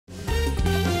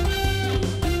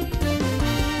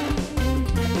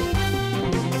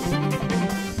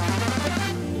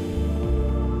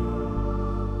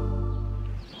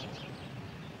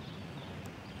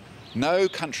No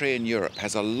country in Europe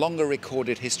has a longer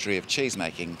recorded history of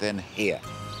cheesemaking than here.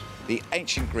 The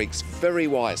ancient Greeks very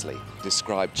wisely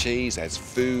described cheese as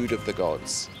food of the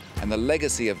gods, and the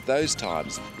legacy of those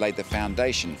times laid the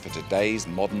foundation for today's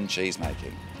modern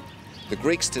cheesemaking. The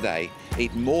Greeks today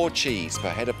eat more cheese per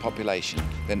head of population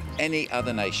than any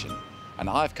other nation, and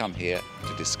I've come here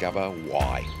to discover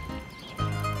why.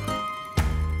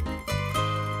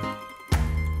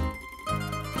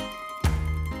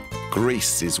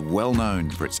 Greece is well known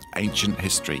for its ancient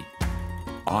history,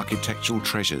 architectural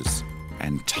treasures,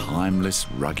 and timeless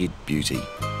rugged beauty.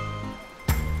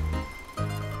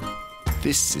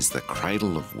 This is the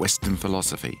cradle of Western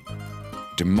philosophy,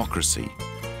 democracy,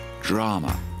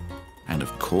 drama, and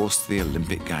of course the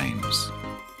Olympic Games.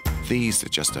 These are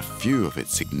just a few of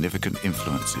its significant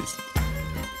influences.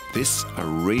 This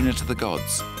arena to the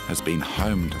gods has been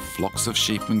home to flocks of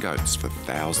sheep and goats for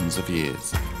thousands of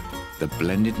years. The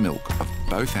blended milk of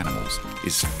both animals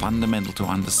is fundamental to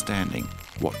understanding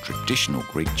what traditional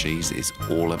Greek cheese is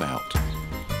all about.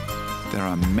 There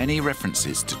are many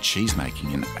references to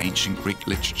cheesemaking in ancient Greek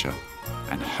literature,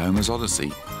 and Homer's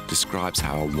Odyssey describes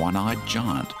how a one-eyed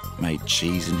giant made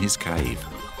cheese in his cave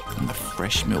from the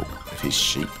fresh milk of his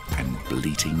sheep and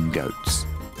bleating goats.